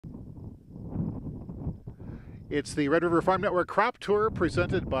It's the Red River Farm Network Crop Tour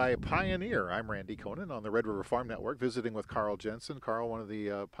presented by Pioneer. I'm Randy Conan on the Red River Farm Network, visiting with Carl Jensen. Carl, one of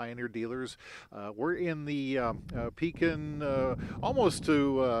the Pioneer dealers. We're in the Pekin, almost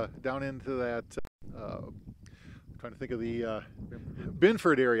to down into that. Trying to think of the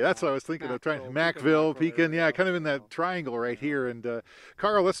Binford area. That's what I was thinking of. Macville, Pekin, yeah, kind of in that triangle right here. And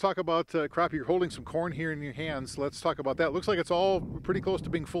Carl, let's talk about crop. You're holding some corn here in your hands. Let's talk about that. Looks like it's all pretty close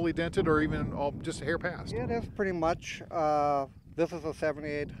to being fully dented, or even all just a hair past. Yeah, it is pretty much. This is a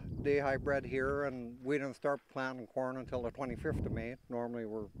 78-day hybrid here, and we didn't start planting corn until the 25th of May. Normally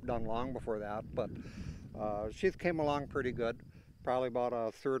we're done long before that, but she's came along pretty good. Probably about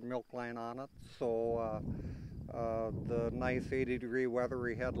a third milk line on it. So the nice 80-degree weather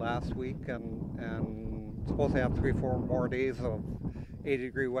we had last week, and supposed to have 3-4 more days of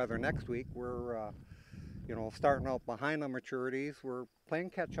 80-degree weather next week. We're starting out behind the maturities. We're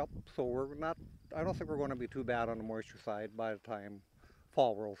playing catch up, so we're not. I don't think we're going to be too bad on the moisture side by the time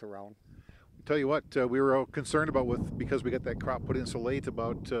fall rolls around. Tell you what, we were concerned about because we got that crop put in so late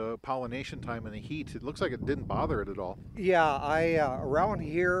about pollination time and the heat. It looks like it didn't bother it at all. Yeah, around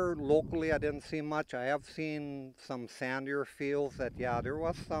here locally I didn't see much. I have seen some sandier fields that, yeah, there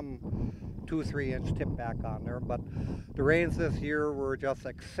was some 2-3 inch tip back on there, but the rains this year were just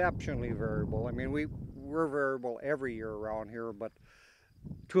exceptionally variable. I mean, we're variable every year around here, but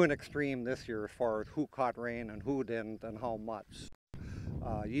to an extreme this year as far as who caught rain and who didn't and how much.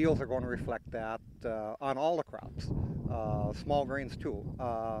 Yields are going to reflect that on all the crops, small grains too.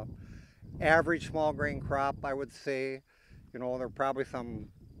 Average small grain crop, I would say, there are probably some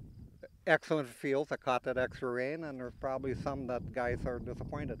excellent fields that caught that extra rain, and there's probably some that guys are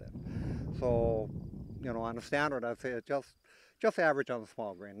disappointed in. So, on the standard, I'd say it's just average on the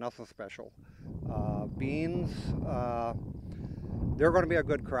small grain, nothing special. Beans, they're going to be a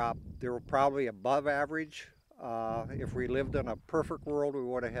good crop. They're probably above average. If we lived in a perfect world, we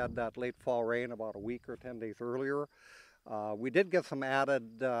would have had that late fall rain about a week or 10 days earlier. We did get some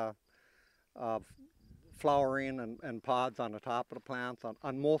added flowering and pods on the top of the plants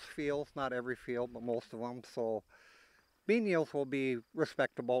on most fields, not every field, but most of them. So bean yields will be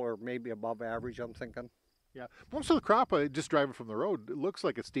respectable or maybe above average, I'm thinking. Yeah, most of the crop, just driving from the road, it looks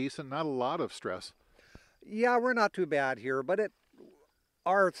like it's decent, not a lot of stress. Yeah, we're not too bad here, but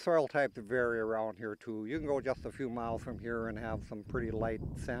our soil types vary around here too. You can go just a few miles from here and have some pretty light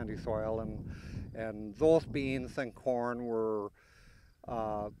sandy soil, and those beans and corn were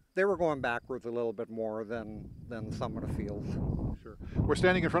they were going backwards a little bit more than some of the fields. Sure. We're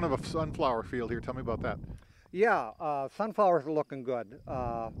standing in front of a sunflower field here. Tell me about that. Yeah, sunflowers are looking good.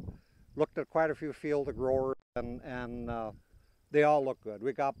 Looked at quite a few fields of growers, and they all look good.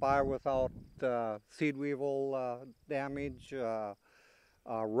 We got by without seed weevil damage.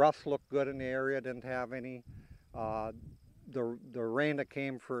 Rust looked good in the area, didn't have any. The rain that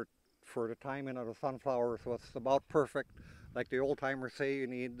came for the timing of the sunflowers was about perfect. Like the old timers say, you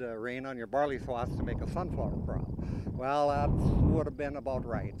need rain on your barley swaths to make a sunflower crop. Well, that would have been about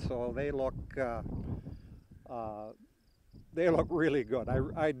right. So they look really good.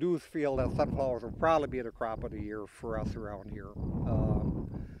 I do feel that sunflowers will probably be the crop of the year for us around here.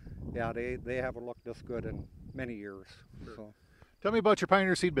 Yeah, they haven't looked this good in many years. Sure. So. Tell me about your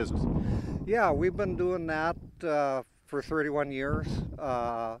Pioneer seed business. Yeah, we've been doing that for 31 years.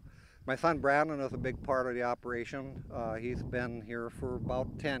 My son Brandon is a big part of the operation. He's been here for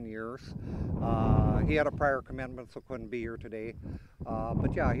about 10 years. He had a prior commitment, so couldn't be here today.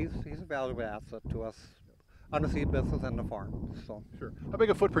 But yeah, he's a valuable asset to us on the seed business and the farm. So. Sure. How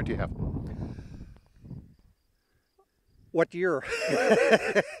big a footprint do you have? What year?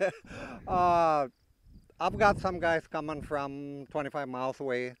 I've got some guys coming from 25 miles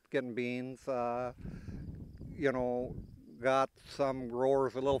away getting beans. Got some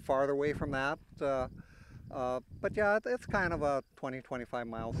growers a little farther away from that. But yeah, it's kind of a 20-25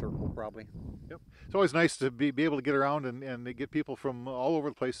 mile circle probably. Yep. It's always nice to be able to get around and get people from all over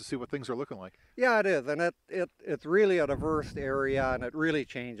the place to see what things are looking like. Yeah, it is, and it's really a diverse area, and it really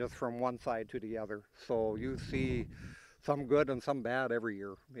changes from one side to the other. So you see some good and some bad every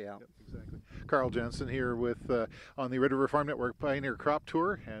year. Yeah, yep, exactly. Carl Jensen here with on the Red River Farm Network Pioneer Crop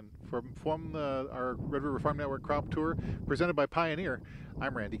Tour, and from our Red River Farm Network Crop Tour presented by Pioneer,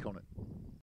 I'm Randy Conan.